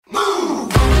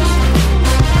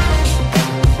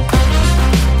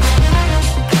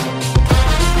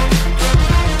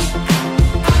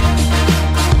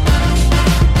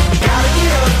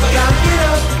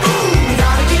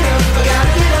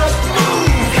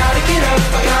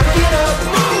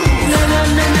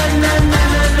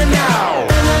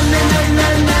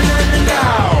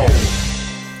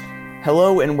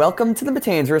and welcome to the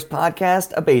Matanzers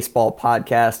Podcast, a baseball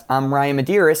podcast. I'm Ryan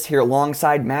Medeiros here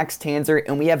alongside Max Tanzer,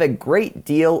 and we have a great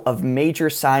deal of major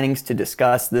signings to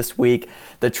discuss this week.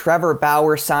 The Trevor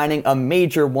Bauer signing, a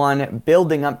major one,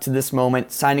 building up to this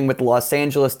moment, signing with the Los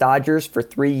Angeles Dodgers for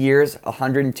 3 years,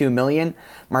 $102 million.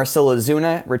 Marcell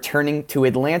Ozuna returning to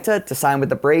Atlanta to sign with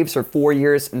the Braves for 4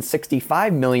 years and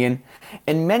 $65 million,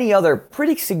 and many other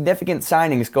pretty significant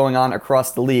signings going on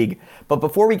across the league. But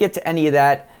before we get to any of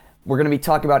that, we're going to be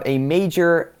talking about a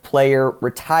major player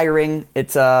retiring.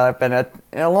 It's been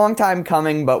a long time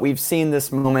coming, but we've seen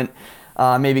this moment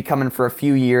maybe coming for a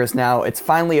few years now. It's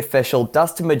finally official.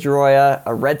 Dustin Pedroia,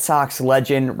 a Red Sox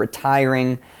legend,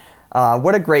 retiring.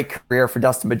 What a great career for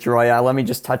Dustin Pedroia. Let me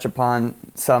just touch upon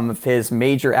some of his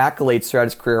major accolades throughout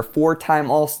his career. 4-time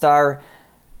All-Star,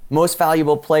 most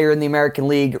valuable player in the American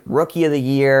League, Rookie of the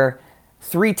Year,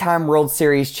 3-time World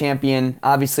Series champion.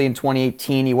 Obviously in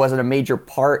 2018, he wasn't a major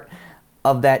part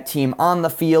of that team on the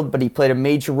field, but he played a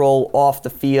major role off the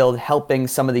field, helping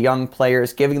some of the young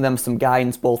players, giving them some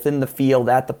guidance both in the field,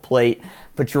 at the plate.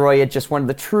 Pedroia, just one of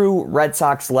the true Red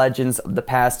Sox legends of the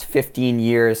past 15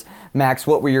 years. Max,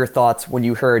 what were your thoughts when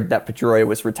you heard that Pedroia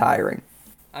was retiring?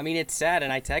 I mean, it's sad,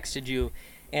 and I texted you,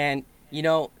 and you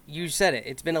know, you said it.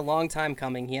 It's been a long time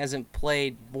coming. He hasn't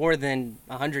played more than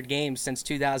 100 games since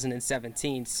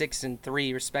 2017, 6 and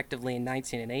 3 respectively in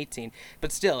 19 and 18.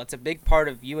 But still, it's a big part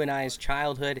of you and I's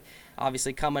childhood.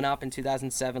 Obviously, coming up in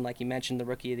 2007, like you mentioned, the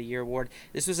Rookie of the Year award.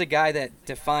 This was a guy that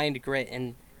defined grit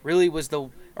and really was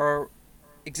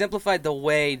exemplified the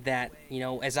way that, you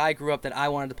know, as I grew up, that I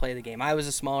wanted to play the game. I was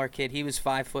a smaller kid. He was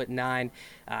 5'9",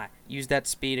 used that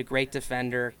speed, a great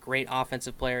defender, great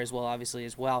offensive player as well, obviously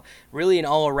as well. Really an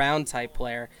all-around type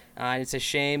player. And it's a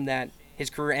shame that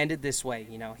his career ended this way.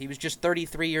 You know, he was just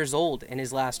 33 years old in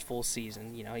his last full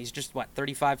season. You know, he's just,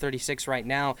 35, 36 right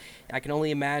now. I can only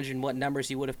imagine what numbers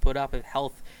he would have put up if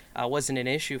health wasn't an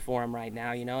issue for him right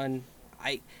now, you know, and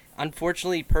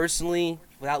unfortunately, personally,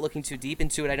 without looking too deep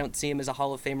into it, I don't see him as a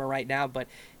Hall of Famer right now. But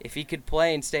if he could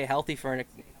play and stay healthy for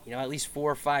at least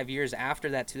 4 or 5 years after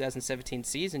that 2017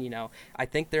 season, you know, I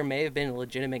think there may have been a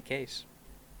legitimate case.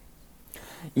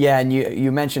 Yeah, and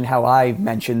you mentioned how I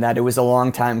mentioned that it was a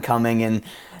long time coming, and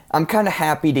I'm kind of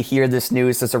happy to hear this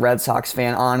news as a Red Sox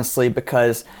fan, honestly,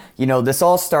 because, you know, this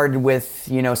all started with,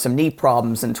 you know, some knee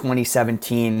problems in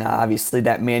 2017. Obviously,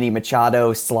 that Manny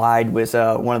Machado slide was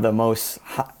one of the most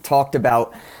talked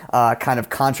about kind of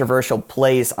controversial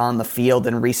plays on the field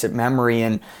in recent memory.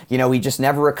 And, you know, he just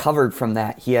never recovered from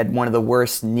that. He had one of the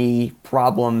worst knee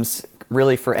problems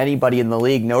really for anybody in the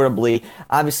league, notably.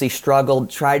 Obviously struggled,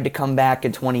 tried to come back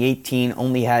in 2018,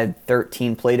 only had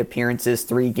 13 plate appearances,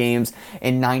 3 games.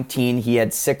 In 19, he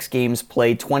had 6 games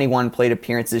played, 21 plate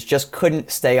appearances, just couldn't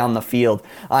stay on the field.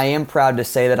 I am proud to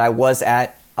say that I was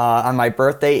on my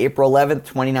birthday, April 11th,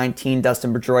 2019,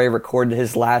 Dustin Pedroia recorded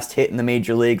his last hit in the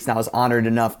major leagues, and I was honored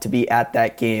enough to be at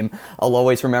that game. I'll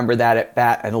always remember that at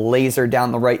bat, and a laser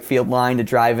down the right field line to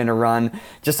drive in a run.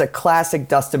 Just a classic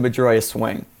Dustin Pedroia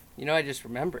swing. You know, I just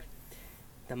remembered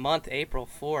the month April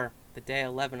 4, the day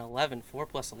 11/11, 4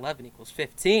 plus 11 equals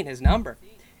 15, his number.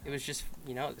 It was just,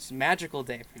 you know, it's a magical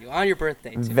day for you on your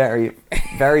birthday, too. Very,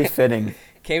 very fitting.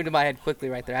 Came to my head quickly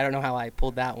right there. I don't know how I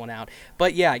pulled that one out.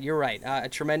 But, yeah, you're right. A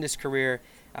tremendous career.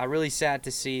 Really sad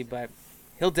to see, but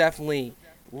he'll definitely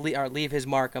leave his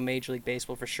mark on Major League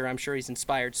Baseball for sure. I'm sure he's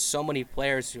inspired so many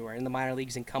players who are in the minor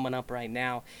leagues and coming up right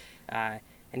now.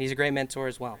 And he's a great mentor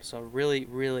as well. So really,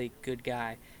 really good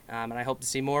guy. And I hope to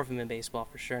see more of him in baseball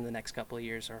for sure in the next couple of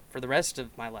years, or for the rest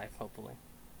of my life, hopefully.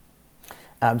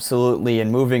 Absolutely. And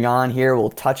moving on here, we'll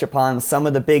touch upon some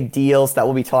of the big deals that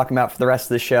we'll be talking about for the rest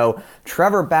of the show.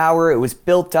 Trevor Bauer, it was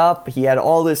built up. He had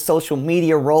all his social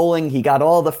media rolling. He got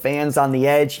all the fans on the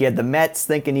edge. He had the Mets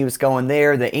thinking he was going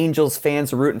there. The Angels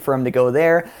fans were rooting for him to go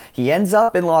there. He ends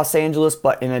up in Los Angeles,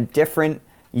 but in a different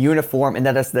uniform, and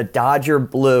that is the Dodger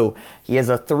blue. He has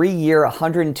a 3-year,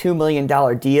 $102 million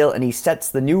deal, and he sets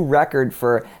the new record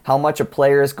for how much a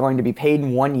player is going to be paid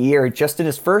in 1 year. Just in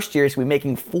his first year, he's going to be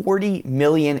making $40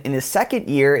 million. In his second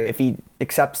year, if he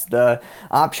accepts the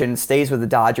option, stays with the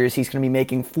Dodgers, he's going to be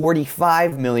making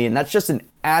 $45 million. That's just an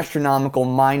astronomical,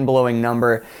 mind-blowing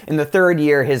number. In the third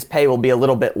year, his pay will be a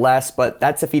little bit less, but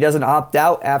that's if he doesn't opt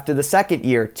out after the second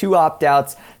year. 2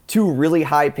 opt-outs, 2 really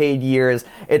high-paid years.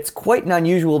 It's quite an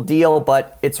unusual deal,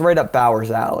 but it's right up Bauer's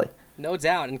alley. No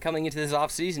doubt. And coming into this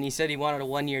offseason, he said he wanted a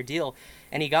 1-year deal,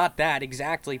 and he got that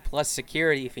exactly, plus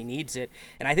security if he needs it.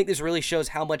 And I think this really shows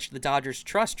how much the Dodgers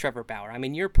trust Trevor Bauer. I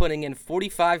mean, you're putting in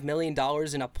 $45 million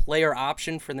in a player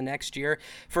option for the next year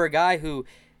for a guy who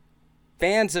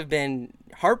fans have been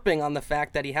harping on the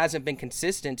fact that he hasn't been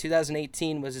consistent.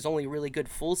 2018 was his only really good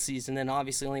full season, and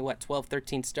obviously only, 12,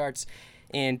 13 starts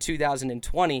in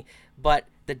 2020. But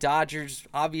the Dodgers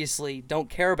obviously don't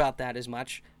care about that as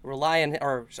much. Rely on,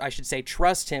 or I should say,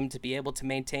 trust him to be able to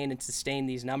maintain and sustain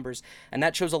these numbers. And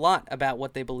that shows a lot about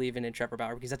what they believe in Trevor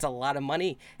Bauer, because that's a lot of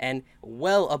money and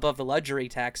well above the luxury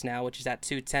tax now, which is at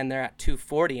 $210. They're at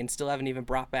 $240 and still haven't even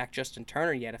brought back Justin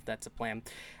Turner yet, if that's a plan.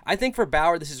 I think for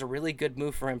Bauer, this is a really good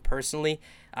move for him personally,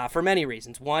 for many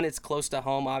reasons. One, it's close to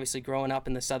home, obviously growing up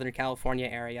in the Southern California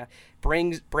area.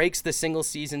 Breaks the single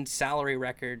season salary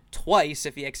record twice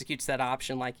if he executes that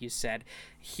option, like you said.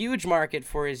 Huge market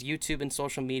for his YouTube and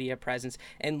social media presence,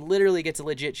 and literally gets a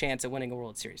legit chance at winning a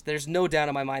World Series. There's no doubt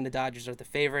in my mind the Dodgers are the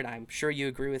favorite. I'm sure you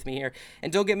agree with me here.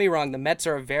 And don't get me wrong, the Mets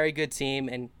are a very good team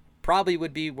and probably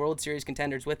would be World Series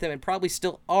contenders with him, and probably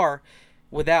still are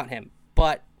without him.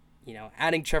 But,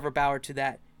 adding Trevor Bauer to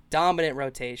that dominant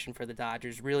rotation for the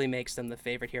Dodgers really makes them the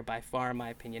favorite here by far, in my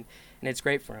opinion, and it's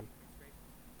great for him.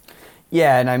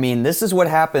 Yeah, and I mean, this is what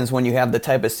happens when you have the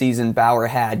type of season Bauer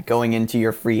had going into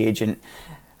your free agent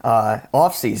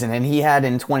offseason. And he had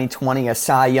in 2020 a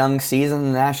Cy Young season in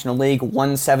the National League,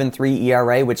 1.73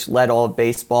 ERA, which led all of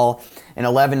baseball. In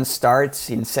 11 starts,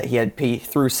 he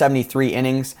threw 73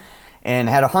 innings and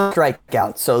had 100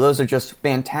 strikeouts. So those are just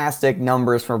fantastic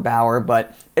numbers for Bauer.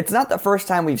 But it's not the first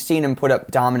time we've seen him put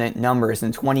up dominant numbers.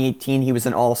 In 2018, he was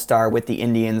an all-star with the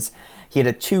Indians. He had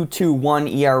a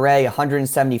 2.21 ERA,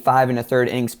 175 and a third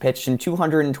innings pitched, and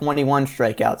 221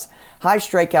 strikeouts. High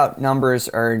strikeout numbers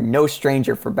are no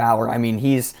stranger for Bauer. I mean,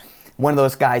 he's one of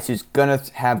those guys who's going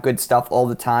to have good stuff all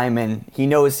the time, and he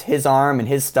knows his arm and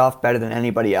his stuff better than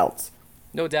anybody else.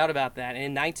 No doubt about that. And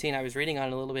in 19, I was reading on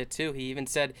it a little bit too. He even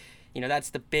said, that's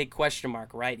the big question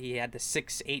mark, right? He had the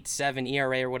 6.87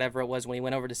 ERA or whatever it was when he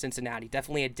went over to Cincinnati.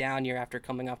 Definitely a down year after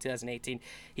coming off 2018.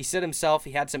 He said himself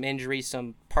he had some injuries,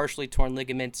 some partially torn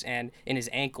ligaments and in his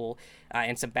ankle,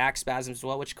 and some back spasms as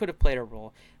well, which could have played a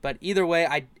role. But either way,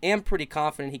 I am pretty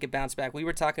confident he could bounce back. We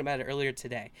were talking about it earlier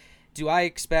today. Do I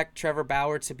expect Trevor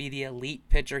Bauer to be the elite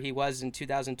pitcher he was in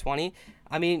 2020?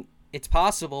 I mean, it's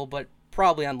possible, but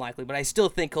probably unlikely, but I still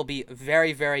think he'll be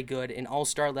very, very good, an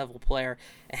all-star level player.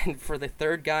 And for the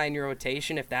third guy in your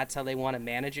rotation, if that's how they want to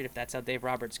manage it, if that's how Dave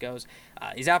Roberts goes,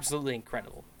 he's absolutely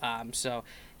incredible. So,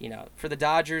 for the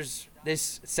Dodgers,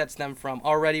 this sets them from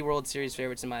already World Series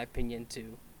favorites, in my opinion,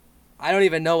 to I don't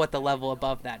even know what the level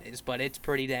above that is, but it's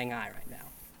pretty dang high right now.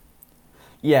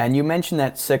 Yeah, and you mentioned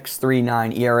that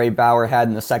 6.39 ERA Bauer had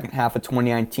in the second half of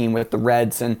 2019 with the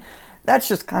Reds, and that's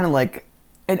just kind of like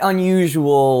an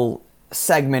unusual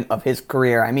segment of his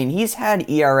career. I mean, he's had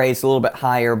ERAs a little bit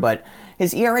higher, but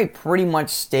his ERA pretty much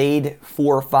stayed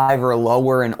 4.5 or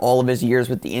lower in all of his years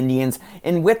with the Indians.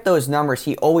 And with those numbers,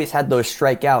 he always had those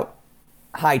strikeout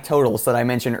high totals that I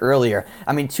mentioned earlier.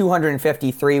 I mean,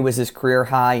 253 was his career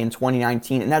high in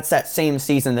 2019, and that's that same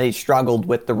season that he struggled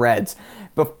with the Reds.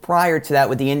 But prior to that,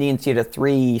 with the Indians, he had a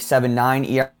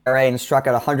 3.79 ERA and struck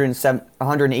out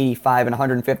 185 and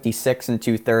 156 and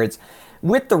two-thirds.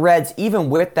 With the Reds,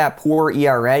 even with that poor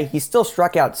ERA, he still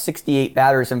struck out 68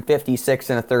 batters and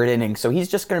 56 in a third inning. So he's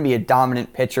just going to be a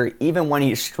dominant pitcher even when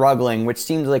he's struggling, which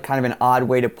seems like kind of an odd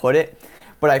way to put it.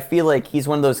 But I feel like he's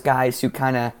one of those guys who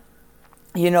kind of,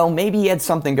 maybe he had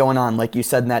something going on, like you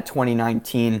said in that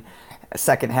 2019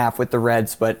 second half with the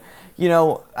Reds. But,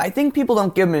 I think people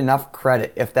don't give him enough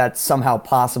credit if that's somehow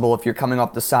possible if you're coming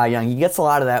off the Cy Young. He gets a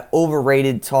lot of that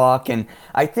overrated talk, and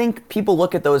I think people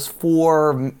look at those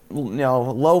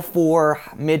low 4,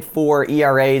 mid 4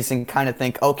 ERAs and kind of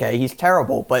think, okay, he's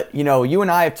terrible. But, you and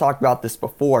I have talked about this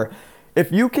before. If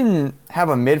you can have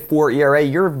a mid-4 ERA,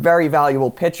 you're a very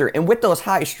valuable pitcher. And with those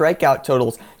high strikeout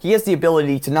totals, he has the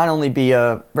ability to not only be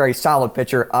a very solid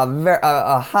pitcher,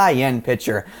 a high-end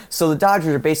pitcher. So the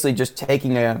Dodgers are basically just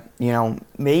taking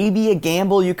maybe a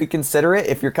gamble, you could consider it,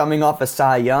 if you're coming off a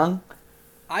Cy Young.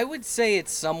 I would say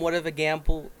it's somewhat of a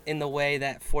gamble in the way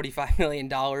that $45 million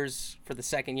for the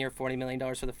second year, $40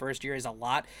 million for the first year is a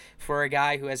lot for a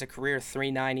guy who has a career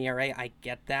 3.9 ERA. I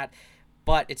get that.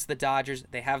 But it's the Dodgers.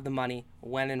 They have the money.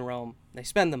 When in Rome, they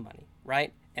spend the money,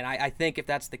 right? And I think if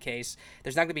that's the case,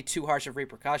 there's not going to be too harsh of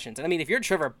repercussions. And I mean, if you're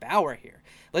Trevor Bauer here,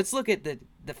 let's look at the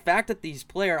fact that these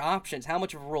player options, how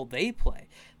much of a role they play.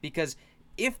 Because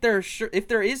if there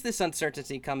is this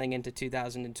uncertainty coming into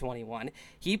 2021,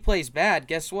 he plays bad,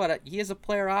 guess what? He has a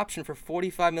player option for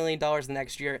 $45 million the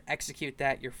next year. Execute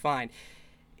that, you're fine.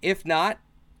 If not,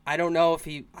 I don't know if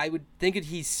I would think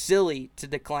he's silly to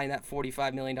decline that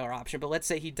 $45 million option, but let's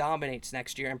say he dominates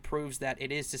next year and proves that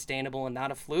it is sustainable and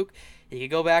not a fluke. He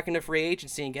could go back into free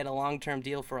agency and get a long-term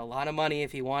deal for a lot of money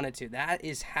if he wanted to. That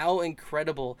is how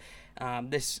incredible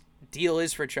this deal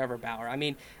is for Trevor Bauer. I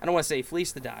mean, I don't want to say he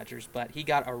fleeced the Dodgers, but he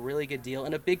got a really good deal,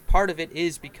 and a big part of it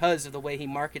is because of the way he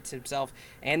markets himself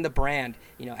and the brand.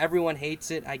 Everyone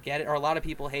hates it. I get it, or a lot of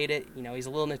people hate it. He's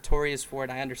a little notorious for it.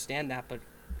 I understand that, but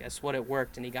guess what? It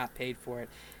worked, and he got paid for it.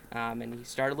 And he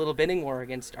started a little bidding war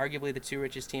against arguably the two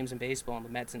richest teams in baseball, the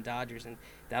Mets and Dodgers, and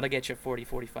that'll get you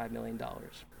 $45 million.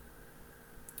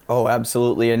 Oh,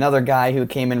 absolutely. Another guy who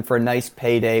came in for a nice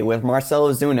payday with Marcell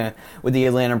Ozuna with the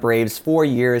Atlanta Braves. 4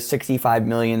 years, $65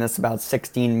 million. That's about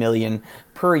 $16 million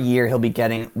per year he'll be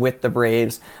getting with the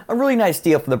Braves. A really nice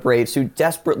deal for the Braves, who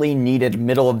desperately needed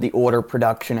middle-of-the-order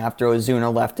production after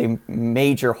Ozuna left a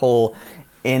major hole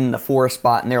in the 4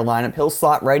 spot in their lineup. He'll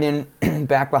slot right in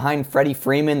back behind Freddie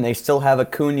Freeman. They still have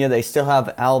Acuna. They still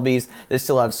have Albies. They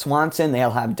still have Swanson.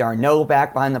 They'll have d'Arnaud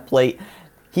back behind the plate.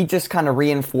 He just kind of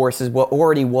reinforces what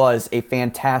already was a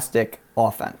fantastic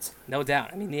offense. No doubt.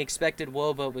 I mean, the expected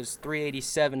WOBA was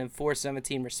 387 and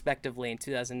 417 respectively in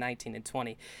 2019 and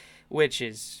 20, which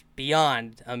is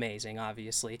beyond amazing,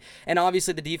 obviously. And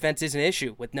obviously the defense is an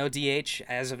issue with no DH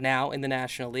as of now in the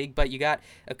National League, but you got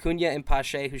Acuna and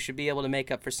Pache who should be able to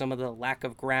make up for some of the lack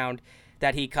of ground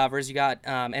that he covers. You got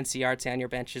NCR on your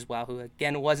bench as well, who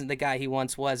again wasn't the guy he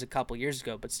once was a couple years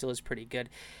ago, but still is pretty good.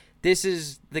 This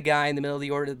is the guy in the middle of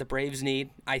the order that the Braves need.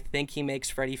 I think he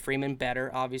makes Freddie Freeman better,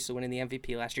 obviously winning the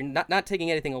MVP last year. Not taking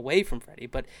anything away from Freddie,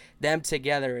 but them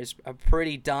together is a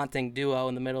pretty daunting duo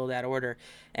in the middle of that order.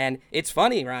 And it's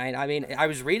funny, Ryan. I mean, I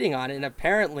was reading on it, and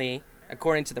apparently,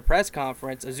 according to the press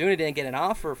conference, Ozuna didn't get an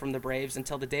offer from the Braves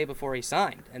until the day before he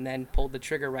signed, and then pulled the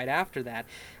trigger right after that.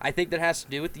 I think that has to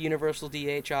do with the universal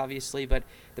DH, obviously, but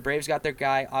the Braves got their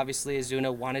guy. Obviously,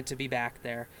 Ozuna wanted to be back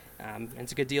there. And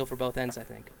it's a good deal for both ends, I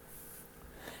think.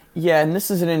 Yeah, and this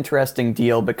is an interesting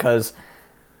deal because,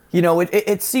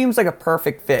 it seems like a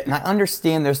perfect fit. And I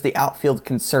understand there's the outfield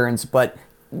concerns, but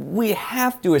we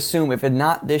have to assume if it's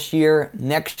not this year,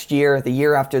 next year, the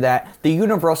year after that, the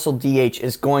universal DH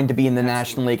is going to be in the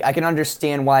National League. I can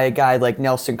understand why a guy like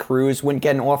Nelson Cruz wouldn't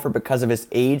get an offer because of his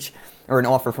age or an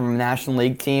offer from a National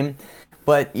League team.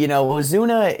 But,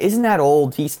 Ozuna isn't that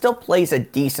old. He still plays a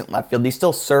decent left field. He's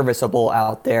still serviceable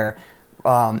out there.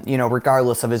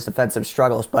 Regardless of his defensive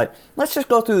struggles. But let's just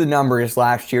go through the numbers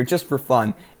last year just for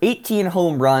fun. 18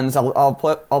 home runs. I'll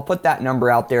put that number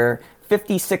out there.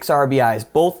 56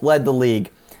 RBIs. Both led the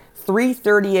league.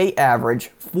 338 average,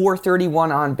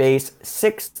 431 on base,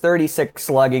 636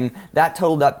 slugging. That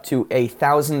totaled up to a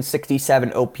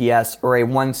 1,067 OPS or a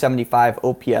 175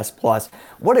 OPS plus.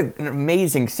 What an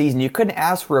amazing season. You couldn't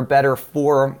ask for a better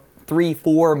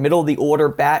 3-4 middle of the order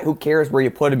bat. Who cares where you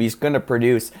put him? He's going to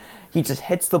produce. He just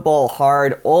hits the ball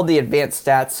hard. All the advanced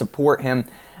stats support him.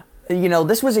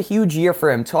 This was a huge year for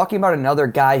him. Talking about another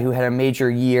guy who had a major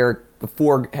year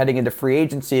before heading into free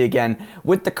agency again.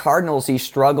 With the Cardinals, he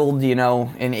struggled,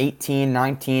 in 18,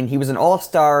 19. He was an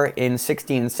all-star in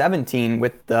 16 and 17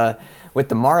 with the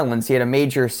Marlins. He had a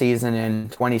major season in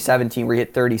 2017 where he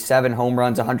hit 37 home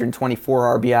runs,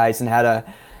 124 RBIs, and had a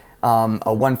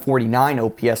 149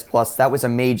 OPS plus. That was a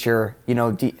major,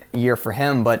 year for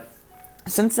him. But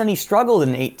since then, he struggled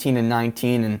in 18 and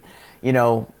 19,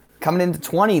 and, coming into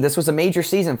 20, this was a major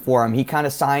season for him. He kind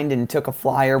of signed and took a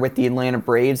flyer with the Atlanta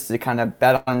Braves to kind of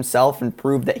bet on himself and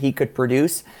prove that he could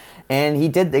produce, and he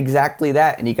did exactly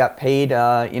that, and he got paid,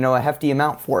 a hefty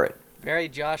amount for it. Very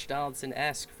Josh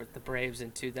Donaldson-esque for the Braves in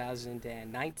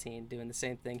 2019, doing the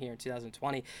same thing here in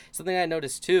 2020. Something I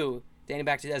noticed, too, dating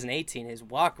back to 2018, his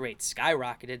walk rate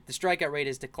skyrocketed. The strikeout rate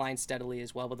has declined steadily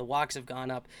as well, but the walks have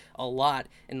gone up a lot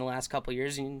in the last couple of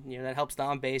years. And, that helps the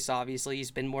on base, obviously.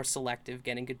 He's been more selective,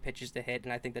 getting good pitches to hit,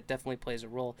 and I think that definitely plays a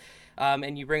role.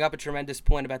 And you bring up a tremendous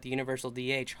point about the universal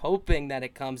DH, hoping that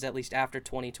it comes at least after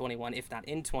 2021, if not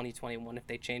in 2021, if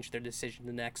they change their decision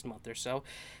the next month or so.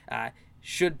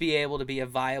 Should be able to be a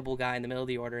viable guy in the middle of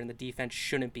the order, and the defense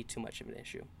shouldn't be too much of an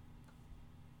issue.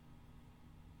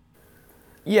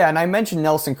 Yeah, and I mentioned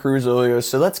Nelson Cruz earlier,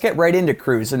 so let's get right into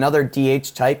Cruz. Another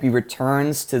DH type. He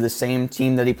returns to the same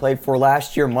team that he played for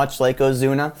last year, much like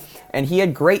Ozuna, and he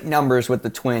had great numbers with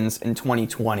the Twins in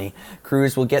 2020.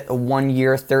 Cruz will get a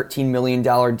 1-year, $13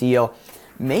 million deal.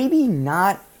 Maybe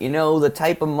not, the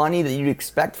type of money that you'd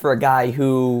expect for a guy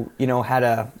who, had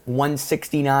a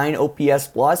 169 OPS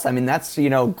plus. I mean, that's,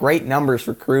 great numbers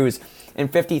for Cruz. In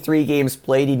 53 games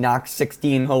played, he knocked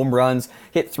 16 home runs,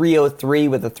 hit 303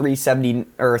 with a 370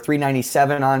 or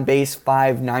 397 on base,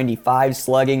 595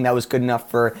 slugging. That was good enough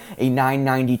for a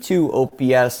 992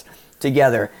 OPS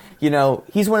together. You know,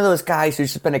 he's one of those guys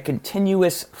who's just been a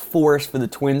continuous force for the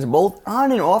Twins, both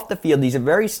on and off the field. He's a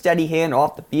very steady hand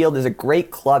off the field. He's a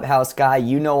great clubhouse guy.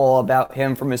 You know all about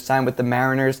him from his time with the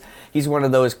Mariners. He's one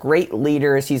of those great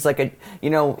leaders. He's like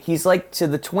he's like to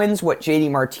the Twins what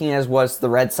JD Martinez was to the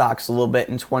Red Sox a little bit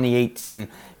in 2018.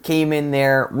 Came in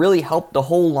there, really helped the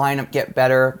whole lineup get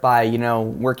better by,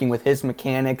 working with his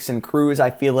mechanics. And Cruz, I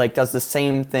feel like, does the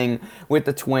same thing with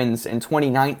the Twins. In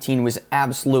 2019 was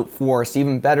absolute force,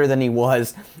 even better than he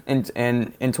was in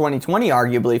 2020,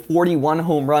 arguably. 41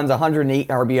 home runs, 108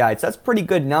 RBIs. That's pretty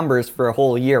good numbers for a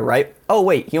whole year, right? Oh,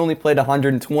 wait, he only played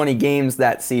 120 games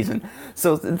that season.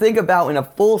 So think about in a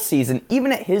full season,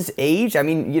 even at his age, I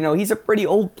mean, he's a pretty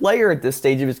old player at this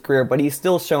stage of his career, but he's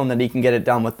still shown that he can get it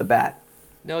done with the bat.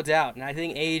 No doubt, and I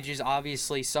think age is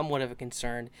obviously somewhat of a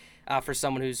concern for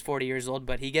someone who's 40 years old,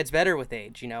 but he gets better with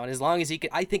age, And as long as he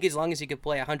could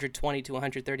play 120 to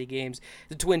 130 games,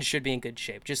 the Twins should be in good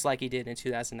shape, just like he did in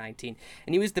 2019.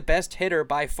 And he was the best hitter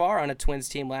by far on a Twins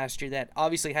team last year that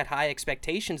obviously had high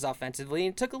expectations offensively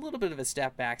and took a little bit of a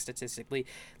step back statistically.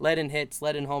 Led in hits,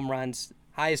 led in home runs.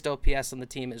 Highest OPS on the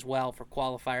team as well for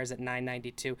qualifiers at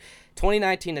 992.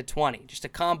 2019 to 20, just a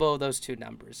combo of those two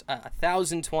numbers.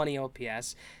 1,020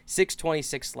 OPS,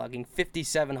 626 slugging,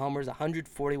 57 homers,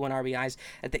 141 RBIs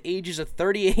at the ages of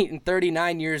 38 and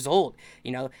 39 years old.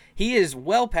 He is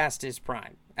well past his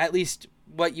prime, at least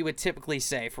what you would typically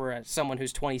say for someone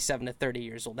who's 27 to 30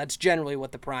 years old. That's generally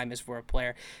what the prime is for a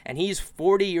player. And he's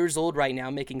 40 years old right now,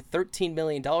 making $13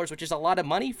 million, which is a lot of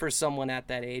money for someone at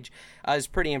that age. Is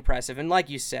pretty impressive. And like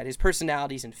you said, his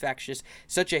personality is infectious.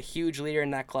 Such a huge leader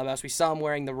in that clubhouse. We saw him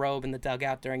wearing the robe in the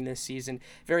dugout during this season.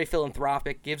 Very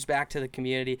philanthropic, gives back to the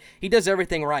community. He does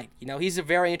everything right. He's a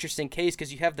very interesting case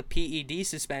because you have the PED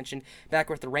suspension back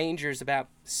with the Rangers about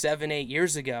 7-8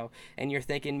 years ago. And you're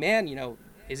thinking, man,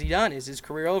 is he done? Is his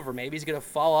career over? Maybe he's going to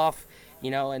fall off,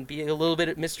 and be a little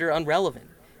bit Mr. Irrelevant.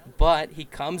 But he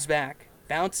comes back,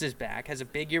 bounces back, has a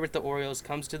big year with the Orioles,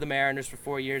 comes to the Mariners for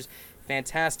 4 years,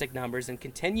 fantastic numbers, and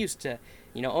continues to,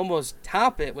 almost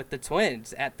top it with the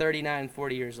Twins at 39 and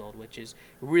 40 years old, which is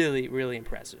really, really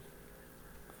impressive.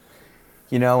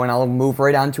 And I'll move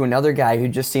right on to another guy who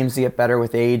just seems to get better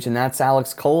with age, and that's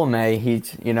Alex Colomé. He,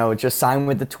 just signed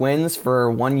with the Twins for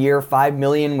 1 year, $5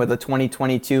 million with a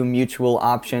 2022 mutual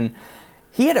option.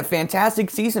 He had a fantastic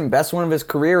season, best one of his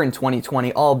career in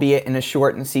 2020, albeit in a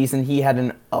shortened season. He had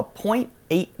a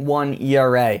 .81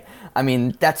 ERA. I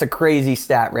mean, that's a crazy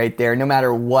stat right there. No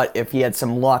matter what, if he had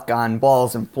some luck on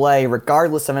balls in play,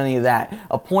 regardless of any of that,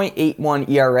 a .81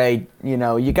 ERA,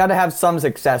 you got to have some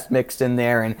success mixed in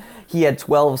there. And he had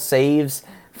 12 saves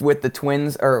with the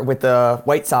Twins, or with the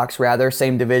White Sox rather,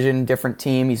 same division, different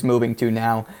team he's moving to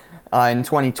now. In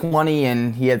 2020,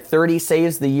 and he had 30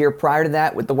 saves the year prior to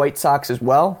that with the White Sox as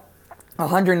well.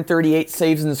 138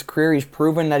 saves in his career. He's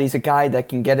proven that he's a guy that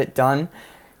can get it done.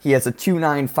 He has a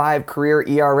 2.95 career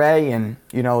ERA, and,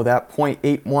 that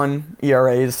 .81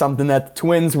 ERA is something that the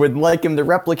Twins would like him to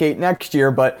replicate next year.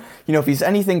 But, if he's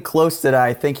anything close to that,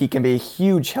 I think he can be a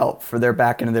huge help for their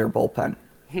back end of their bullpen.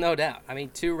 No doubt. I mean,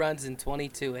 2 runs in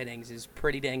 22 innings is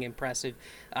pretty dang impressive.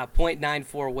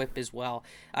 .94 whip as well.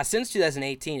 Since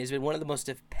 2018, he's been one of the most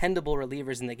dependable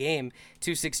relievers in the game.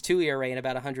 2.62 ERA and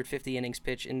about 150 innings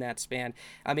pitched in that span.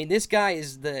 I mean, this guy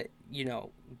is the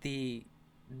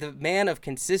man of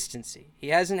consistency. He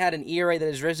hasn't had an ERA that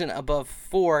has risen above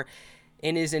 4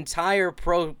 in his entire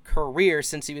pro career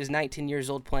since he was 19 years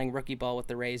old playing rookie ball with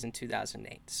the Rays in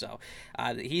 2008. So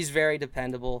he's very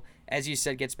dependable. As you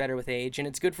said, gets better with age, and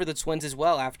it's good for the Twins as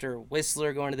well. After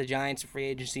Whistler going to the Giants in free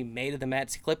agency, May to the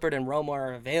Mets, Clippard and Romo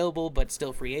are available but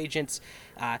still free agents.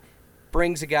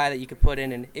 Brings a guy that you could put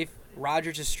in, and if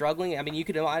Rogers is struggling, I mean,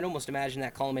 I'd almost imagine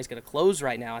that Colomé's going to close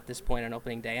right now at this point on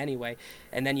opening day anyway,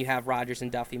 and then you have Rogers and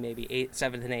Duffy maybe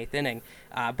 7th and 8th inning,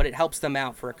 but it helps them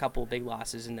out for a couple of big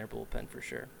losses in their bullpen for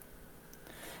sure.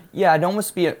 Yeah, I'd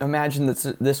almost imagine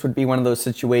that this would be one of those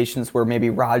situations where maybe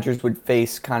Rogers would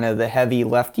face kind of the heavy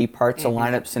lefty parts of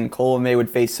lineups, and Colomé would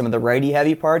face some of the righty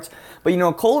heavy parts. But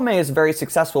Colomé is a very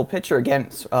successful pitcher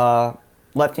against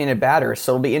left-handed batters,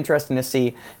 so it'll be interesting to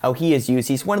see how he is used.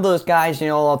 He's one of those guys,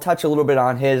 I'll touch a little bit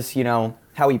on his,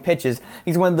 how he pitches.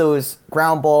 He's one of those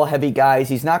ground ball heavy guys.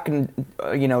 He's not going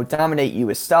to, dominate you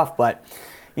with stuff, but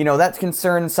that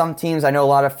concerns some teams. I know a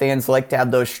lot of fans like to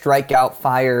have those strikeout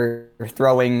fire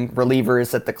throwing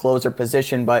relievers at the closer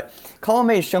position, but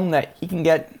Colomé has shown that he can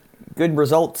get good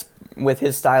results with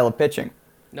his style of pitching.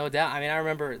 No doubt. I mean, I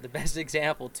remember the best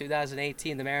example,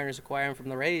 2018, the Mariners acquire him from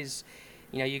the Rays.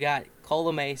 You got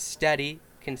Colomé, steady,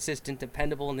 consistent,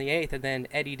 dependable in the eighth, and then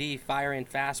Eddie D firing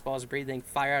fastballs, breathing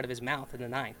fire out of his mouth in the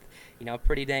ninth.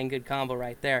 Pretty dang good combo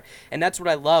right there. And that's what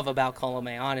I love about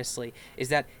Colomé, honestly, is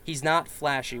that he's not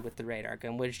flashy with the radar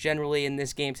gun, which generally in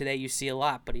this game today you see a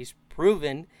lot, but he's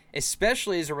proven,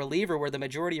 especially as a reliever where the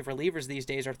majority of relievers these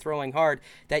days are throwing hard,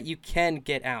 that you can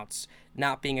get outs,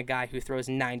 not being a guy who throws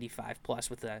 95 plus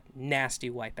with a nasty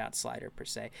wipeout slider per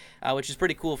se, which is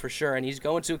pretty cool for sure. And he's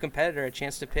going to a competitor a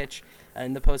chance to pitch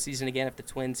in the postseason again if the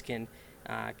Twins can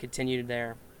continue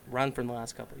their run from the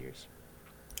last couple of years.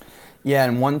 Yeah,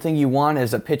 and one thing you want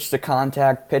as a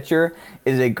pitch-to-contact pitcher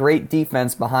is a great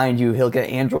defense behind you. He'll get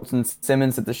Andrelton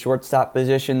Simmons at the shortstop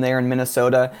position there in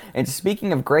Minnesota. And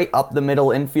speaking of great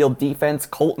up-the-middle infield defense,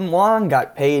 Kolten Wong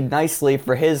got paid nicely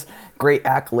for his great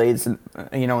accolades,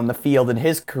 in the field in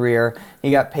his career. He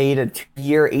got paid a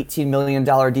 2-year, $18 million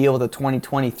deal with a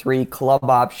 2023 club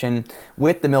option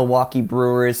with the Milwaukee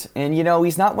Brewers. And,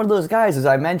 he's not one of those guys, as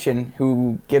I mentioned,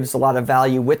 who gives a lot of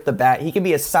value with the bat. He can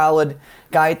be a solid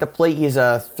guy at the plate. He's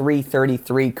a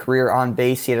 .333 career on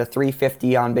base. He had a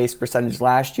 .350 on base percentage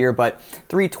last year, but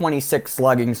 .326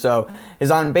 slugging. So his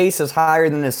on base is higher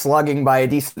than his slugging by a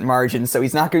decent margin. So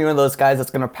he's not going to be one of those guys that's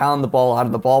going to pound the ball out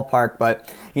of the ballpark.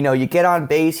 But, you get on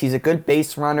base. He's a good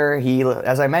base runner. He,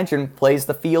 as I mentioned, plays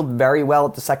the field very well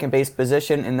at the second base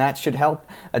position, and that should help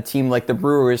a team like the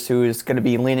Brewers, who is going to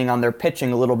be leaning on their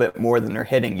pitching a little bit more than their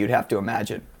hitting, you'd have to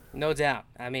imagine. No doubt.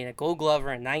 I mean, a Gold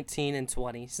Glover in 19 and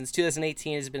 20. Since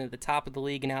 2018, has been at the top of the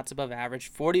league in outs above average.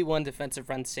 41 defensive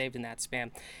runs saved in that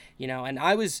span. And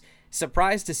I was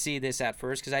surprised to see this at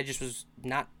first because I just was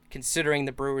not considering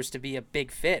the Brewers to be a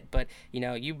big fit. But,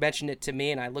 you mentioned it to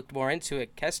me and I looked more into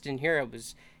it. Keston here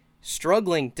was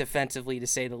struggling defensively, to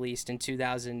say the least, in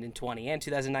 2020 and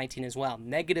 2019 as well.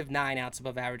 -9 outs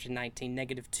above average in 19,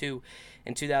 -2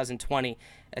 in 2020.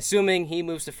 Assuming he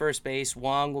moves to first base,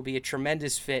 Wong will be a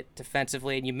tremendous fit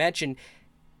defensively. And you mentioned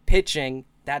pitching.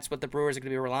 That's what the Brewers are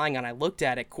going to be relying on. I looked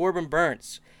at it. Corbin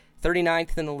Burns,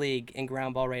 39th in the league in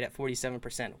ground ball rate at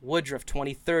 47%. Woodruff,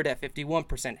 23rd at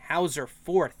 51%. Hauser,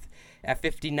 4th at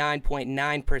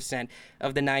 59.9%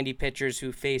 of the 90 pitchers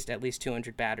who faced at least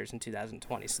 200 batters in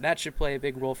 2020. So that should play a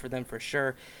big role for them for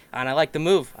sure. And I like the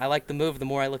move. The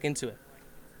more I look into it.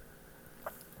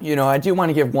 I do want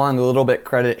to give Wong a little bit of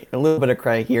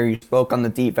credit here. You spoke on the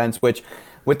defense, which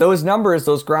with those numbers,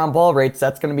 those ground ball rates,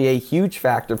 that's going to be a huge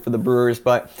factor for the Brewers.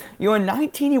 But, in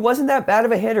 19, he wasn't that bad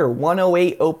of a hitter.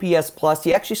 108 OPS plus.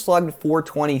 He actually slugged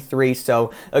 .423,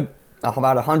 so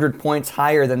about 100 points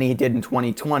higher than he did in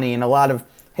 2020. And a lot of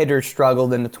hitters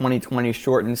struggled in the 2020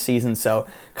 shortened season, so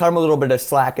cut him a little bit of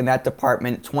slack in that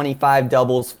department. 25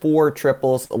 doubles, 4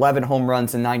 triples, 11 home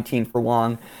runs, and 19 for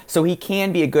Wong. So he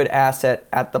can be a good asset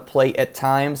at the plate at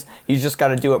times. He's just got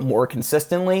to do it more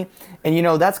consistently.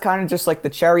 And, that's kind of just like the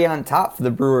cherry on top for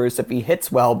the Brewers if he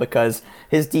hits well, because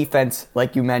his defense,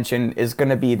 like you mentioned, is going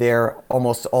to be there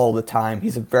almost all the time.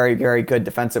 He's a very, very good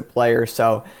defensive player,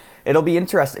 so it'll be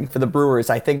interesting for the Brewers.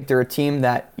 I think they're a team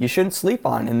that you shouldn't sleep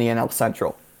on in the NL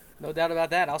Central. No doubt about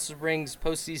that. Also brings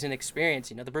postseason experience.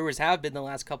 The Brewers have been the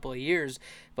last couple of years,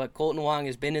 but Kolten Wong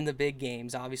has been in the big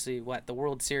games. Obviously, the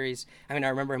World Series. I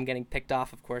remember him getting picked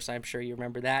off, of course. I'm sure you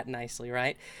remember that nicely,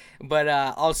 right? But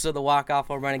also the walk-off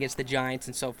home run against the Giants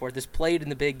and so forth. Has played in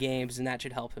the big games, and that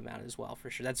should help him out as well,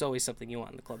 for sure. That's always something you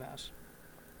want in the clubhouse.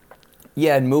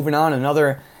 Yeah, and moving on,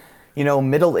 another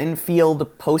middle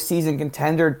infield postseason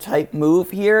contender type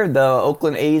move here. The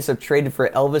Oakland A's have traded for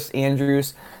Elvis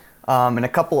Andrus and a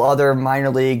couple other minor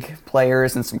league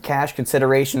players and some cash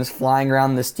considerations flying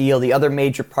around this deal. The other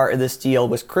major part of this deal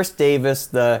was Chris Davis,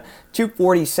 the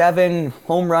 .247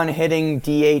 home run hitting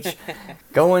DH,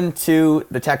 going to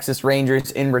the Texas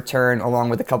Rangers in return, along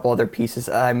with a couple other pieces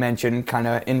I mentioned kind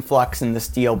of influx in this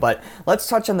deal. But let's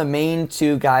touch on the main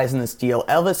two guys in this deal.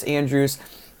 Elvis Andrus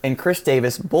and Chris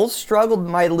Davis both struggled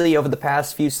mightily over the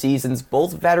past few seasons,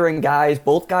 both veteran guys,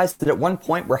 both guys that at one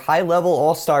point were high-level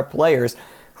all-star players.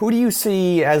 Who do you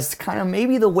see as kind of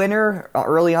maybe the winner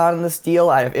early on in this deal,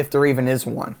 if there even is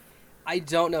one? I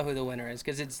don't know who the winner is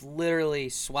because it's literally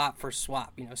swap for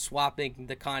swap, swapping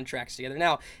the contracts together.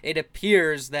 Now, it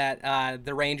appears that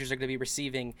the Rangers are going to be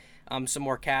receiving some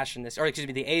more cash in this, or excuse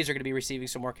me, the A's are going to be receiving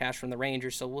some more cash from the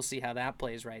Rangers, so we'll see how that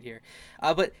plays right here.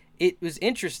 But it was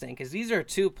interesting because these are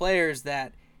two players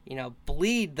that,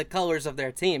 bleed the colors of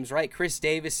their teams, right? Chris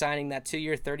Davis signing that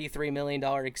 2-year, $33 million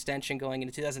extension going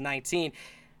into 2019.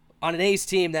 on an A's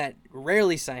team that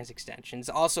rarely signs extensions.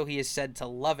 Also, he is said to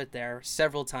love it there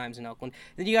several times in Oakland.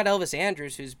 Then you got Elvis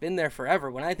Andrus, who's been there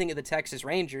forever. When I think of the Texas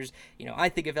Rangers, I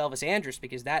think of Elvis Andrus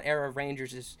because that era of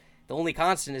Rangers is the only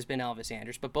constant has been Elvis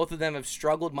Andrus, but both of them have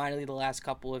struggled minorly the last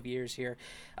couple of years here.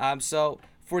 So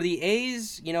for the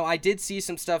A's, I did see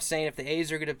some stuff saying if the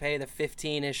A's are going to pay the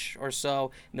 15-ish or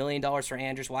so $1 million for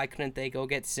Andrus, why couldn't they go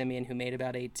get Semien, who made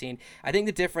about 18? I think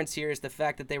the difference here is the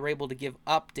fact that they were able to give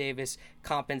up Davis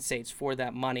compensates for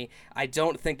that money. I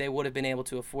don't think they would have been able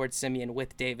to afford Semien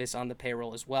with Davis on the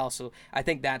payroll as well, so I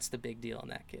think that's the big deal in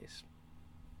that case.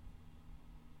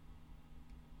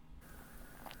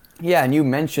 Yeah, and you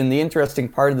mentioned the interesting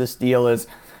part of this deal is,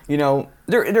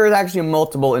 there is actually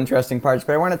multiple interesting parts,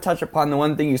 but I want to touch upon the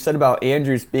one thing you said about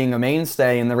Andrus being a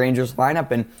mainstay in the Rangers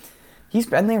lineup, and he's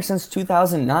been there since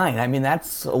 2009. I mean,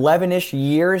 that's 11-ish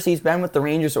years he's been with the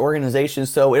Rangers organization,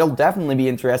 so it'll definitely be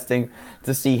interesting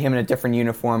to see him in a different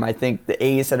uniform. I think the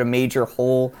A's had a major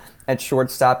hole at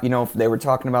shortstop. They were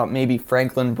talking about maybe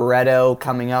Franklin Barreto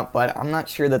coming up, but I'm not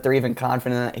sure that they're even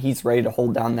confident that he's ready to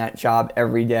hold down that job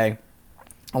every day.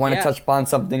 I want to touch upon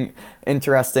something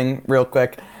interesting real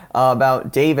quick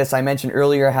about Davis. I mentioned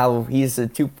earlier how he's a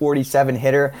 247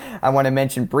 hitter. I want to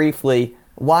mention briefly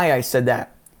why I said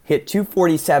that. Hit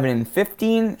 247 in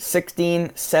 15,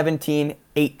 16, 17,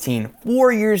 18.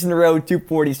 4 years in a row,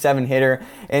 247 hitter.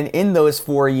 And in those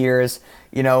 4 years,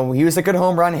 he was a good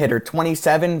home run hitter.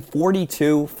 27,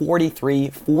 42, 43,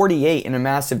 48 in a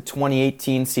massive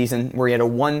 2018 season where he had a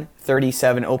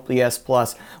 137 OPS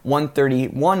plus,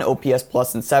 131 OPS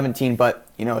plus in 17. But,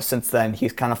 since then,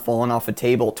 he's kind of fallen off a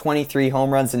table. 23 home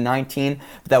runs in 19,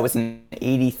 but that was an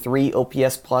 83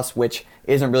 OPS plus, which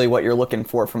isn't really what you're looking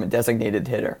for from a designated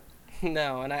hitter.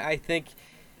 No, and I think,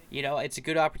 it's a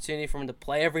good opportunity for him to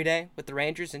play every day with the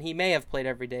Rangers, and he may have played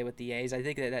every day with the A's. I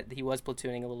think that he was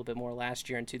platooning a little bit more last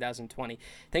year in 2020.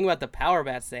 Think about the power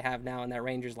bats they have now in that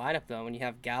Rangers lineup, though, when you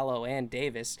have Gallo and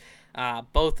Davis,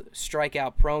 both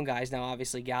strikeout-prone guys. Now,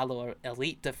 obviously, Gallo,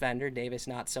 elite defender, Davis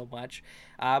not so much.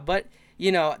 But,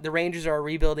 the Rangers are a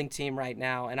rebuilding team right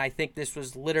now, and I think this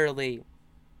was literally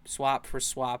swap for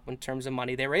swap in terms of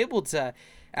money. They were able to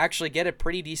actually get a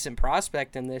pretty decent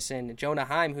prospect in this, and Jonah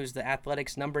Heim, who's the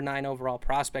Athletics' number 9 overall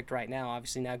prospect right now,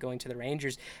 obviously now going to the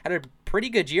Rangers, had a pretty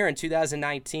good year in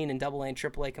 2019 in AA and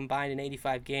AAA combined in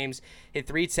 85 games, hit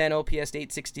 310 OPS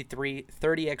 863,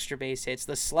 30 extra base hits.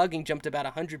 The slugging jumped about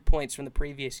 100 points from the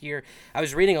previous year. I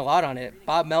was reading a lot on it.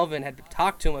 Bob Melvin had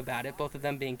talked to him about it, both of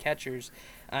them being catchers,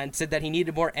 and said that he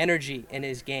needed more energy in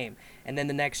his game. And then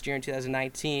the next year in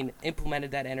 2019,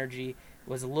 implemented that energy,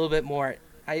 was a little bit more,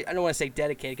 I don't want to say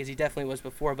dedicated because he definitely was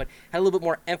before, but had a little bit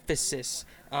more emphasis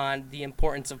on the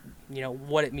importance of,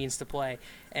 what it means to play,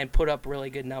 and put up really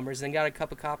good numbers. And got a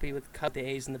cup of coffee with the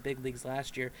A's in the big leagues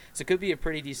last year. So it could be a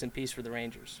pretty decent piece for the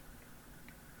Rangers.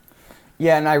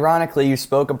 Yeah, and ironically, you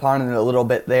spoke upon it a little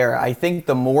bit there. I think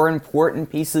the more important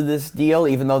piece of this deal,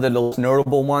 even though they're the most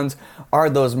notable ones, are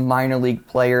those minor league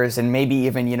players, and maybe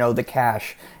even, the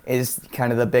cash is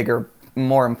kind of the bigger,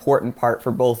 more important part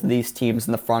for both of these teams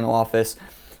in the front office.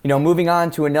 Moving on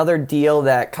to another deal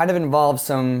that kind of involves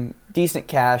some decent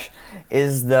cash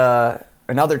is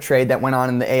another trade that went on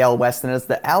in the AL West, and it's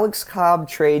the Alex Cobb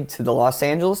trade to the Los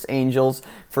Angeles Angels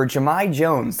for Jahmai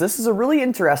Jones. This is a really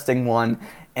interesting one,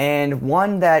 and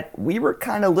one that we were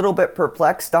kind of a little bit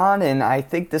perplexed on, and I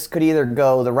think this could either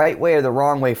go the right way or the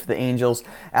wrong way for the Angels.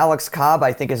 Alex Cobb,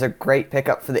 I think, is a great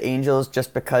pickup for the Angels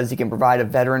just because he can provide a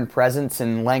veteran presence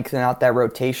and lengthen out that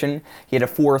rotation. He had a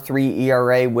 4.3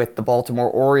 ERA with the Baltimore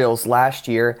Orioles last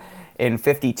year in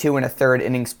 52 and a third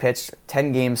innings pitched,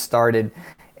 10 games started.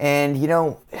 And,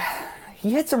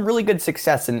 he had some really good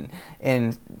success in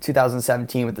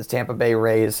 2017 with the Tampa Bay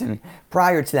Rays, and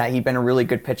prior to that, he'd been a really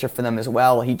good pitcher for them as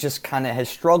well. He just kind of has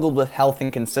struggled with health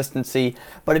and consistency,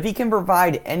 but if he can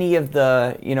provide any of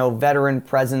the, veteran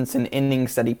presence and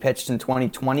innings that he pitched in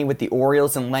 2020 with the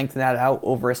Orioles and lengthen that out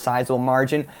over a sizable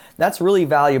margin, that's really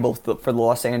valuable for the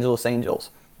Los Angeles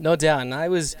Angels. No doubt, and I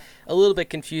was a little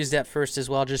bit confused at first as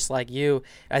well, just like you.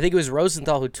 I think it was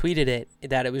Rosenthal who tweeted it,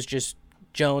 that it was just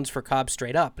Jones for Cobb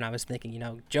straight up, and I was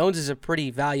thinking, Jones is a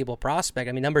pretty valuable prospect.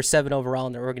 I mean, number 7 overall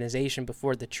in their organization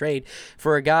before the trade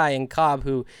for a guy in Cobb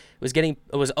who was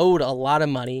owed a lot of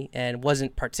money and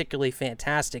wasn't particularly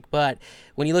fantastic. But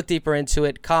when you look deeper into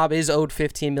it, Cobb is owed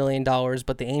 $15 million,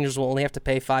 but the Angels will only have to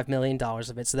pay $5 million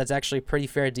of it, so that's actually a pretty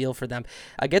fair deal for them.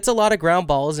 Gets a lot of ground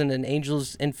balls in an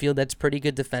Angels infield that's pretty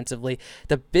good defensively.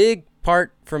 The big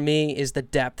part for me is the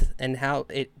depth and how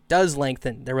it does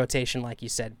lengthen the rotation, like you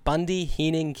said. Bundy,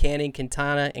 Heenan, Canning,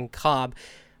 Quintana, and Cobb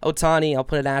Ohtani, I'll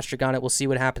put an asterisk on it. We'll see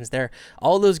what happens there.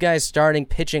 All those guys starting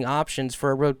pitching options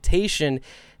for a rotation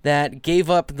that gave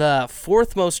up the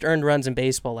fourth most earned runs in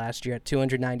baseball last year at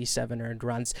 297 earned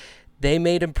runs. They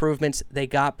made improvements. They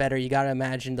got better. You got to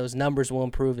imagine those numbers will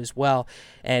improve as well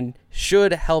and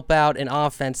should help out an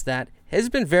offense that has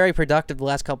been very productive the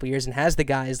last couple of years and has the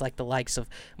guys like the likes of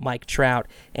Mike Trout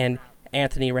and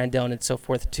Anthony Rendon and so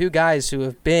forth. Two guys who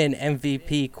have been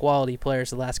MVP quality players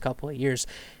the last couple of years.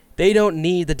 They don't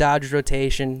need the Dodgers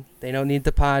rotation. They don't need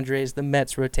the Padres, the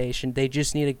Mets rotation. They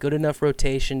just need a good enough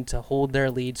rotation to hold their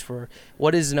leads for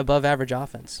what is an above-average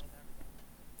offense.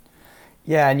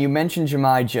 Yeah, and you mentioned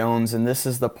Jahmai Jones, and this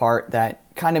is the part that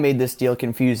kind of made this deal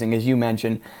confusing, as you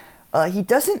mentioned. He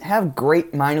doesn't have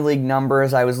great minor league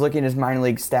numbers. I was looking at his minor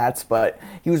league stats, but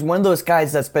he was one of those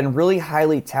guys that's been really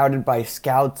highly touted by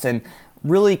scouts and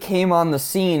really came on the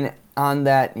scene on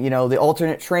that, the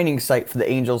alternate training site for the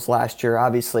Angels last year.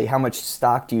 Obviously, how much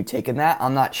stock do you take in that?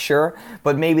 I'm not sure,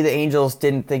 but maybe the Angels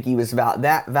didn't think he was about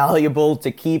that valuable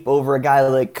to keep over a guy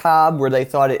like Cobb, where they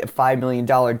thought it a $5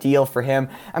 million deal for him.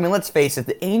 I mean, let's face it,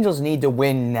 the Angels need to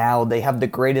win now. They have the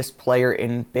greatest player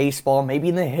in baseball, maybe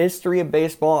in the history of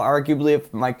baseball, arguably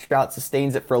if Mike Trout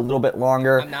sustains it for a little bit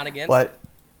longer. I'm not against but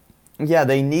yeah,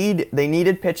 they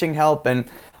needed pitching help, and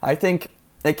I think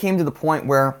it came to the point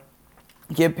where,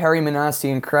 give Perry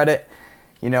Minasian credit,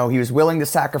 he was willing to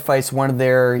sacrifice one of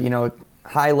their,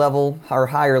 high-level or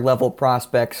higher-level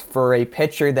prospects for a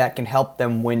pitcher that can help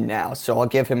them win now. So I'll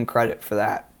give him credit for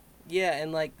that. Yeah,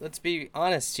 and let's be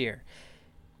honest here.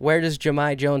 Where does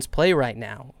Jahmai Jones play right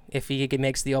now if he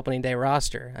makes the opening day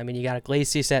roster? I mean, you got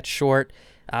Iglesias at short,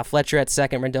 Fletcher at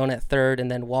second, Rendon at third,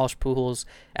 and then Walsh Pujols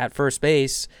at first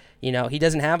base. He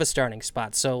doesn't have a starting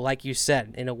spot. So like you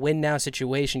said, in a win-now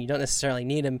situation, you don't necessarily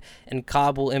need him, and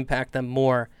Cobb will impact them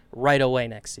more right away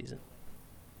next season.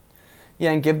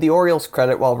 Yeah, and give the Orioles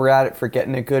credit while we're at it for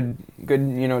getting a good,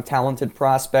 talented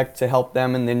prospect to help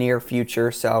them in the near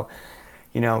future. So,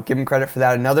 give them credit for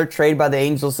that. Another trade by the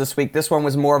Angels this week. This one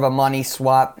was more of a money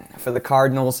swap for the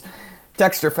Cardinals.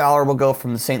 Dexter Fowler will go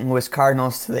from the St. Louis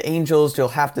Cardinals to the Angels. You'll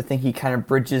have to think he kind of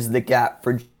bridges the gap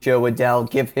for Joe Adell,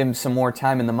 give him some more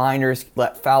time in the minors,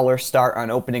 let Fowler start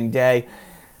on opening day.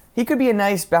 He could be a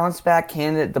nice bounce-back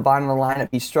candidate at the bottom of the lineup.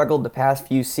 He struggled the past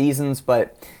few seasons,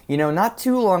 but, not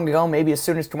too long ago, maybe as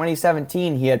soon as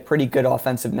 2017, he had pretty good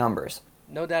offensive numbers.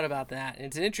 No doubt about that.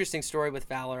 It's an interesting story with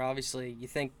Fowler. Obviously, you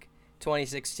think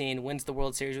 2016, wins the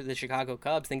World Series with the Chicago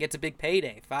Cubs, then gets a big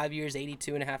payday. 5 years,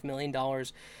 $82.5 million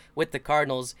with the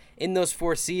Cardinals. In those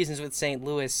 4 seasons with St.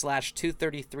 Louis, slash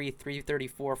 233,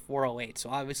 334, 408. So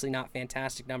obviously not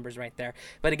fantastic numbers right there.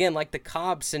 But again, like the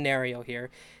Cobb scenario here,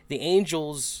 the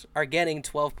Angels are getting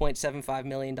 $12.75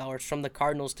 million from the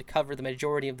Cardinals to cover the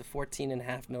majority of the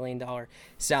 $14.5 million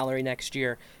salary next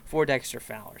year for Dexter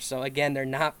Fowler. So again, they're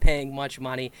not paying much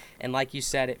money. And like you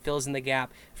said, it fills in the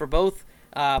gap for both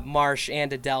Marsh and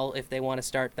Adell if they want to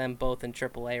start them both in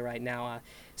AAA right now.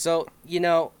 So,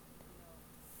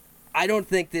 I don't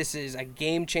think this is a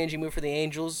game-changing move for the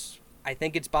Angels. I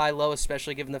think it's buy low,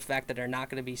 especially given the fact that they're not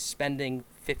going to be spending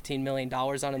 $15 million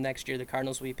on him next year. The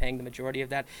Cardinals will be paying the majority of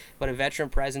that. But a veteran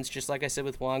presence, just like I said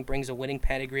with Wong, brings a winning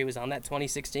pedigree. Was on that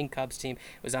 2016 Cubs team.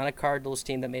 Was on a Cardinals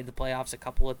team that made the playoffs a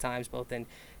couple of times, both in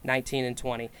 19 and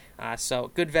 20.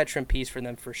 So good veteran piece for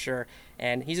them for sure.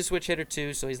 And he's a switch hitter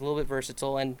too, so he's a little bit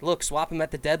versatile. And look, swap him at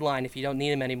the deadline if you don't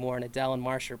need him anymore. And Adell and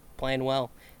Marsh are playing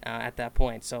well at that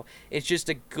point. So it's just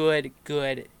a good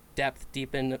depth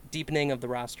deepening of the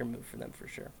roster move for them for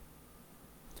sure.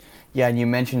 Yeah, and you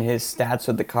mentioned his stats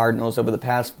with the Cardinals over the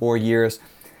past 4 years.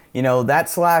 That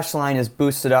slash line is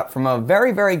boosted up from a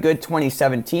very, very good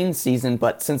 2017 season,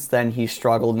 but since then he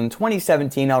struggled. In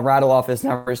 2017, I'll rattle off his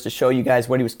numbers to show you guys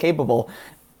what he was capable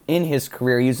in his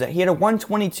career. He had a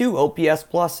 122 OPS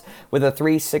plus with a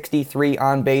 363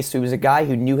 on base. So he was a guy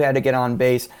who knew how to get on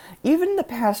base. Even in the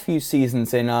past few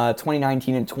seasons in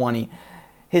 2019 and 20,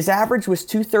 his average was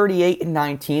 238 and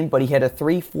 19, but he had a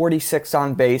 346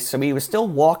 on base, so he was still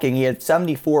walking. He had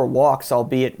 74 walks,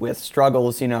 albeit with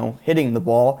struggles, hitting the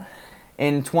ball.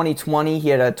 In 2020, he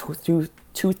had a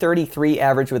 233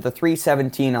 average with a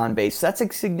 317 on base. So that's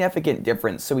a significant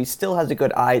difference. So he still has a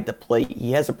good eye at the plate.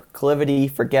 He has a proclivity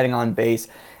for getting on base,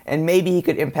 and maybe he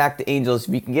could impact the Angels.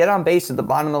 If he can get on base at the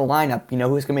bottom of the lineup,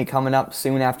 who's going to be coming up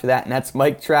soon after that, and that's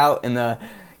Mike Trout in the,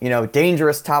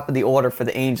 dangerous top of the order for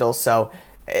the Angels. So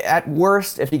at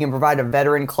worst, if he can provide a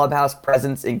veteran clubhouse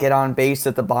presence and get on base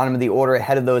at the bottom of the order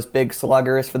ahead of those big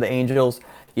sluggers for the Angels,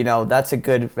 that's a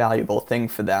good, valuable thing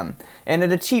for them. And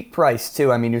at a cheap price,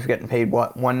 too. I mean, he's getting paid,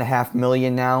 $1.5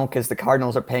 million now? Because the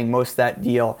Cardinals are paying most of that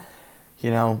deal.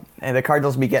 And the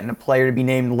Cardinals will be getting a player to be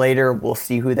named later. We'll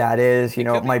see who that is. It It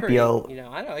could be might be pretty, a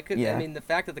I know it could. I yeah. mean, the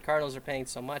fact that the Cardinals are paying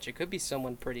so much, it could be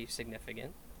someone pretty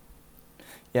significant.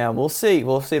 Yeah, we'll see.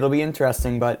 We'll see. It'll be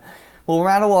interesting, but we'll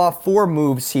rattle off 4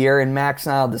 moves here, and Max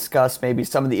and I will discuss maybe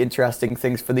some of the interesting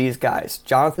things for these guys.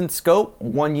 Jonathan Scope,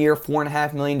 1 year,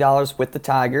 $4.5 million with the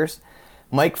Tigers.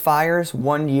 Mike Fiers,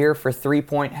 1 year for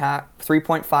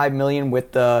 $3.5 million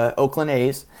with the Oakland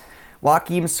A's.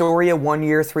 Joakim Soria, 1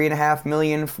 year, $3.5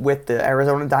 million with the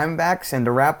Arizona Diamondbacks. And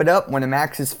to wrap it up, one of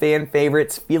Max's fan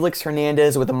favorites, Felix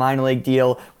Hernandez with a minor league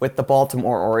deal with the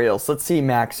Baltimore Orioles. Let's see,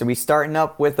 Max. Are we starting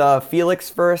up with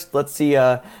Felix first? Let's see,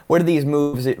 what are these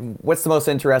moves? What's the most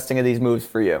interesting of these moves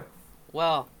for you?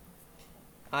 Well,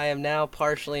 I am now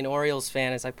partially an Orioles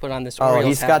fan as I put on this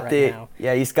Orioles hat right now.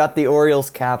 Yeah, he's got the Orioles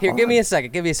cap Here, on. give me a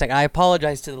second. I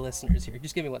apologize to the listeners here.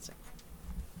 Just give me 1 second.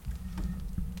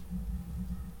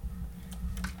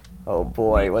 Oh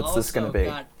boy, what's this going to be?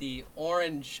 Also got the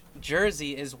orange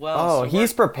jersey as well. Oh,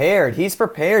 he's prepared. He's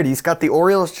got the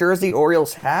Orioles jersey,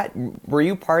 Orioles hat. Were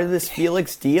you part of this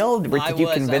Felix deal? Did you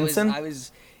convince him? I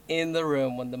was in the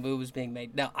room when the move was being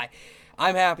made. No,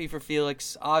 I'm happy for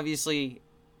Felix. Obviously,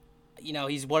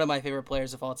 he's one of my favorite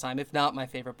players of all time, if not my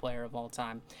favorite player of all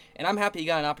time. And I'm happy he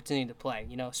got an opportunity to play.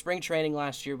 Spring training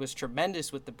last year was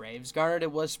tremendous with the Braves. Granted,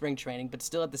 it was spring training, but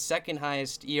still at the second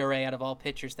highest ERA out of all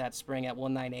pitchers that spring at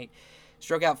 1.98.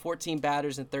 Struck out 14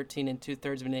 batters in 13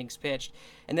 2/3 of innings pitched,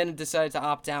 and then decided to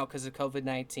opt out because of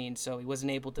COVID-19, so he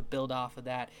wasn't able to build off of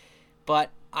that. But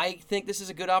I think this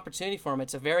is a good opportunity for him.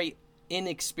 It's a very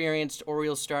inexperienced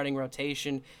Orioles starting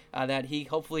rotation that he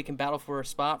hopefully can battle for a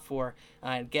spot for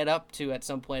and get up to at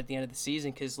some point at the end of the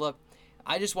season. Because, look,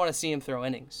 I just want to see him throw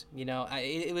innings.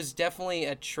 It was definitely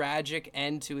a tragic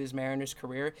end to his Mariners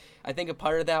career. I think a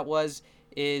part of that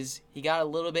is he got a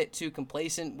little bit too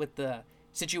complacent with the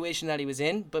situation that he was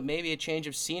in, but maybe a change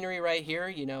of scenery right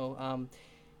here.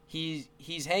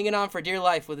 He's hanging on for dear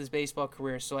life with his baseball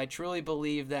career, so I truly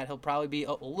believe that he'll probably be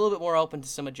a little bit more open to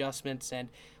some adjustments, and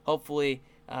hopefully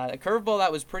a curveball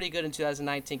that was pretty good in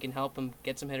 2019 can help him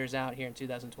get some hitters out here in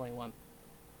 2021.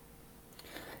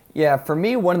 Yeah, for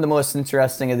me, one of the most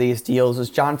interesting of these deals is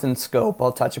Jonathan Scope.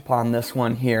 I'll touch upon this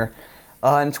one here.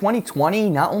 In 2020,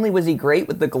 not only was he great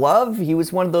with the glove, he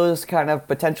was one of those kind of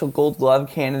potential gold glove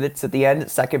candidates at the end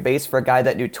at second base for a guy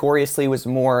that notoriously was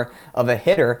more of a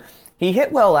hitter. He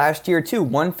hit well last year, too,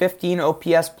 115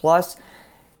 OPS plus.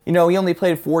 He only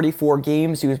played 44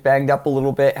 games. He was banged up a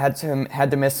little bit, had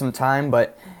to miss some time,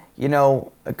 but,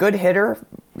 a good hitter,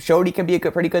 showed he can be a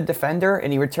pretty good defender,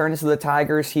 and he returns to the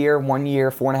Tigers here, 1 year,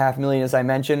 $4.5 million, as I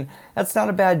mentioned. That's not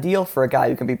a bad deal for a guy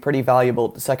who can be pretty valuable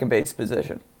at the second base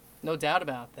position. No doubt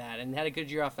about that, and had a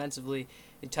good year offensively.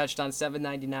 He touched on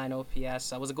 799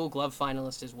 OPS. Was a Gold Glove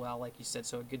finalist as well, like you said,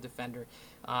 so a good defender.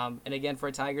 And again, for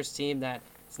a Tigers team that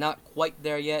is not quite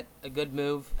there yet, a good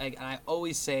move. I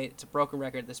always say it's a broken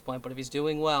record at this point, but if he's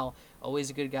doing well, always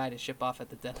a good guy to ship off at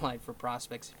the deadline for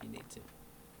prospects if you need to.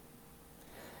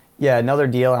 Yeah, another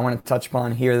deal I want to touch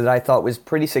upon here that I thought was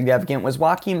pretty significant was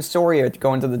Joakim Soria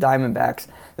going to the Diamondbacks.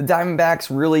 The Diamondbacks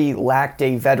really lacked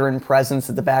a veteran presence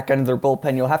at the back end of their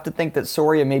bullpen. You'll have to think that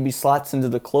Soria maybe slots into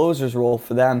the closer's role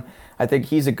for them. I think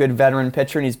he's a good veteran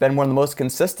pitcher, and he's been one of the most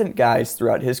consistent guys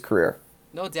throughout his career.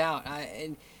 No doubt.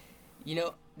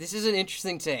 This is an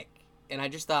interesting take, and I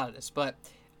just thought of this, but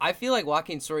I feel like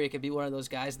Joakim Soria could be one of those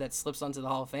guys that slips onto the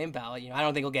Hall of Fame ballot. I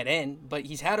don't think he'll get in, but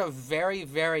he's had a very,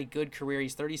 very good career.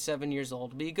 He's 37 years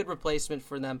old. Be a good replacement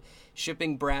for them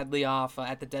shipping Bradley off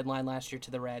at the deadline last year to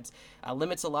the Reds.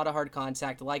 Limits a lot of hard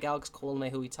contact, like Alex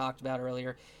Colomé, who we talked about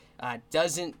earlier.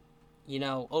 Doesn't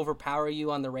overpower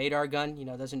you on the radar gun.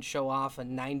 Doesn't show off a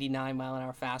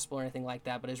 99-mile-an-hour fastball or anything like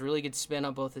that, but has really good spin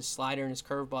on both his slider and his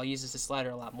curveball. Uses his slider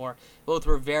a lot more. Both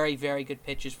were very, very good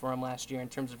pitches for him last year in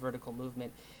terms of vertical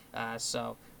movement.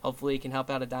 So hopefully he can help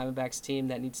out a Diamondbacks team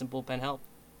that needs some bullpen help.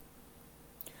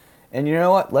 And you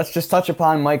know what? Let's just touch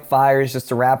upon Mike Fiers just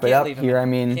to wrap it up here.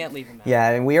 Can't leave him out. Yeah,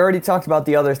 and we already talked about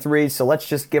the other 3, so let's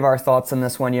just give our thoughts on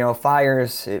this one.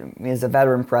 Fiers is a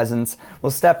veteran presence.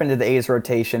 We'll step into the A's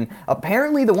rotation.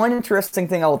 Apparently, the one interesting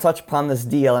thing I will touch upon this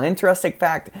deal, an interesting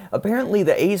fact, apparently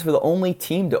the A's were the only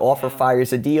team to offer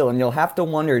Fiers a deal, and you'll have to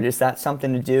wonder, is that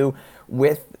something to do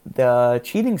with the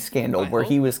cheating scandal where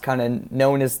he was kind of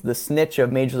known as the snitch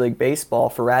of Major League Baseball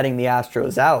for ratting the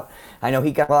Astros out? I know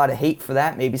he got a lot of hate for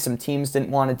that. Maybe some teams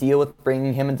didn't want to deal with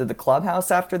bringing him into the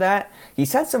clubhouse after that.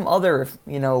 He's had some other,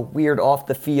 weird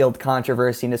off-the-field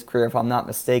controversy in his career, if I'm not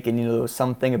mistaken. There was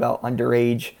something about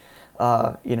underage,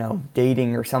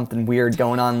 dating or something weird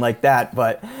going on like that.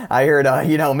 But I heard,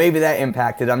 maybe that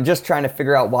impacted. I'm just trying to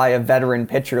figure out why a veteran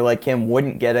pitcher like him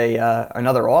wouldn't get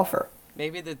another offer.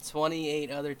 Maybe the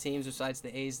 28 other teams besides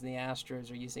the A's and the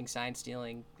Astros are using sign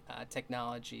stealing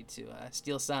technology to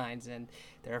steal signs, and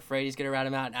they're afraid he's going to rat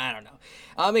them out. I don't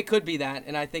know. It could be that,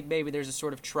 and I think maybe there's a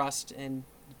sort of trust, and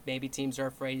maybe teams are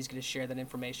afraid he's going to share that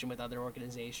information with other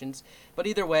organizations. But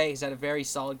either way, he's had a very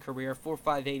solid career,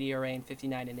 4.58 ERA in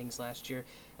 59 innings last year.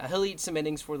 He'll eat some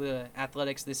innings for the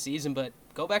Athletics this season, but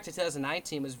go back to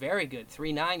 2019 was very good,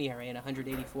 3.9 ERA and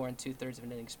 184 and 2/3 of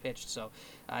an innings pitched. So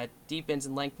deepens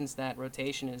and lengthens that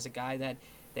rotation, and is a guy that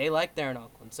they like there in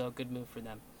Oakland, so a good move for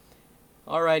them.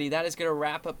 Alrighty, that is going to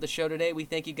wrap up the show today. We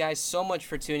thank you guys so much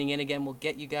for tuning in. Again, we'll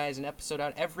get you guys an episode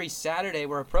out every Saturday.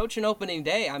 We're approaching opening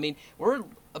day. I mean, we're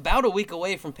about a week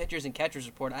away from Pitchers and Catchers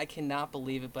Report. I cannot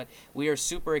believe it, but we are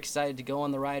super excited to go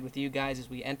on the ride with you guys as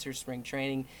we enter spring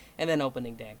training and then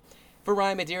opening day. For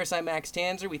Ryan Medeiros, I'm Max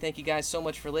Tanzer. We thank you guys so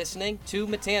much for listening to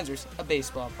Matanzers, a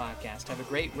baseball podcast. Have a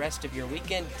great rest of your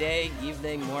weekend, day,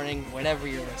 evening, morning, whenever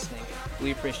you're listening. We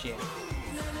appreciate it.